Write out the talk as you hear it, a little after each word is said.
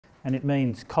And it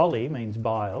means chole means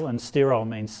bile and sterol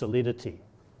means solidity.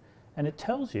 And it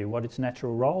tells you what its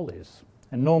natural role is.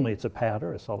 And normally it's a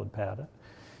powder, a solid powder.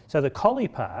 So the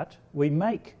chole part, we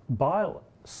make bile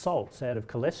salts out of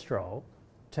cholesterol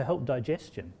to help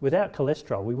digestion. Without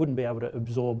cholesterol, we wouldn't be able to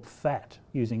absorb fat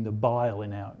using the bile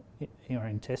in our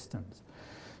intestines.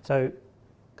 So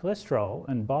cholesterol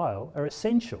and bile are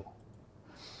essential.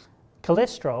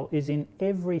 Cholesterol is in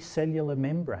every cellular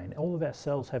membrane. All of our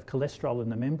cells have cholesterol in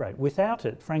the membrane. Without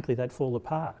it, frankly, they'd fall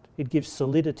apart. It gives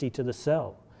solidity to the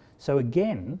cell. So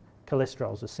again,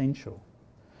 cholesterol is essential.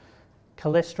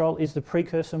 Cholesterol is the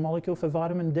precursor molecule for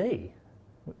vitamin D.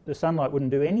 The sunlight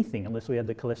wouldn't do anything unless we had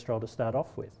the cholesterol to start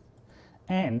off with.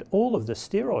 And all of the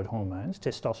steroid hormones,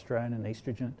 testosterone and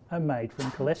estrogen, are made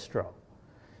from cholesterol.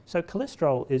 So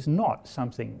cholesterol is not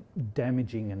something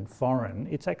damaging and foreign.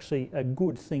 It's actually a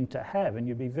good thing to have, and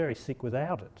you'd be very sick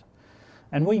without it.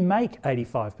 And we make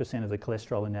 85% of the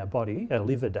cholesterol in our body, our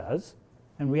liver does,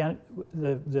 and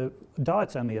the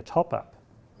diet's only a top-up.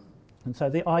 And so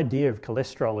the idea of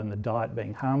cholesterol in the diet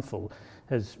being harmful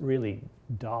has really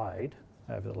died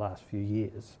over the last few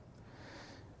years.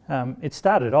 It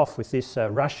started off with this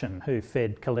Russian who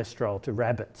fed cholesterol to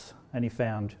rabbits, and he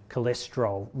found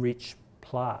cholesterol-rich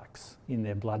plaques in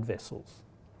their blood vessels.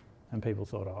 And people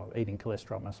thought, oh, eating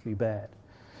cholesterol must be bad.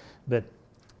 But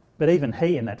even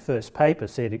he in that first paper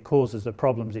said it causes the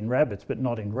problems in rabbits but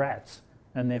not in rats.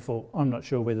 And therefore, I'm not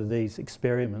sure whether these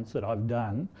experiments that I've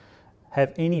done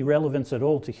have any relevance at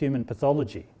all to human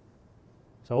pathology.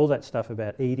 So all that stuff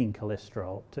about eating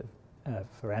cholesterol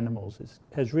for animals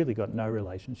has really got no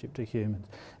relationship to humans.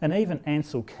 And even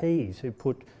Ansel Keys, who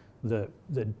put the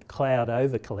cloud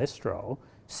over cholesterol,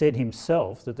 said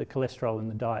himself that the cholesterol in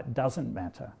the diet doesn't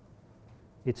matter.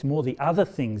 It's more the other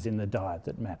things in the diet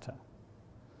that matter.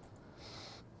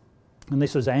 And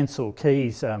this was Ansel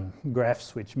Keys'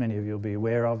 graphs, which many of you will be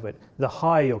aware of, but the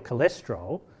higher your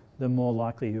cholesterol, the more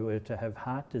likely you are to have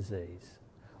heart disease.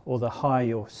 Or the higher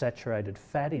your saturated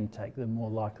fat intake, the more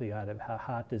likely you are to have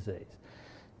heart disease.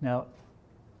 Now,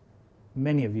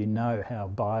 many of you know how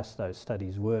biased those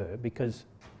studies were, because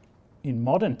in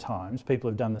modern times, people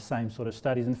have done the same sort of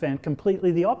studies and found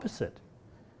completely the opposite.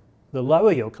 The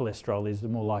lower your cholesterol is, the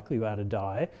more likely you are to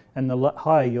die, and the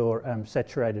higher your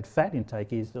saturated fat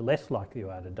intake is, the less likely you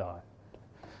are to die.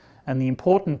 And the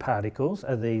important particles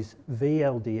are these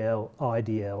VLDL,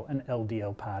 IDL and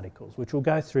LDL particles, which we'll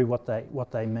go through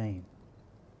what they mean.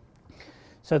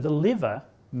 So the liver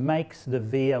makes the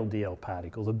VLDL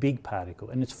particle, the big particle,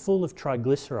 and it's full of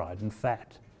triglyceride and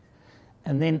fat.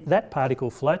 And then that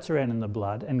particle floats around in the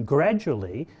blood, and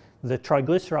gradually the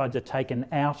triglycerides are taken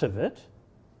out of it,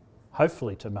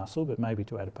 hopefully to muscle, but maybe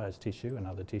to adipose tissue and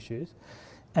other tissues.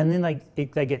 And then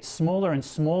they get smaller and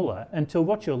smaller until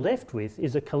what you're left with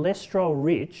is a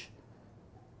cholesterol-rich,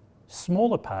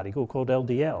 smaller particle called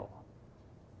LDL.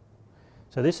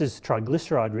 So this is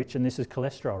triglyceride-rich and this is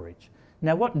cholesterol-rich.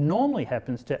 Now what normally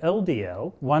happens to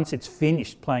LDL, once it's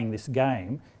finished playing this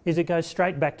game, is it goes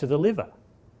straight back to the liver.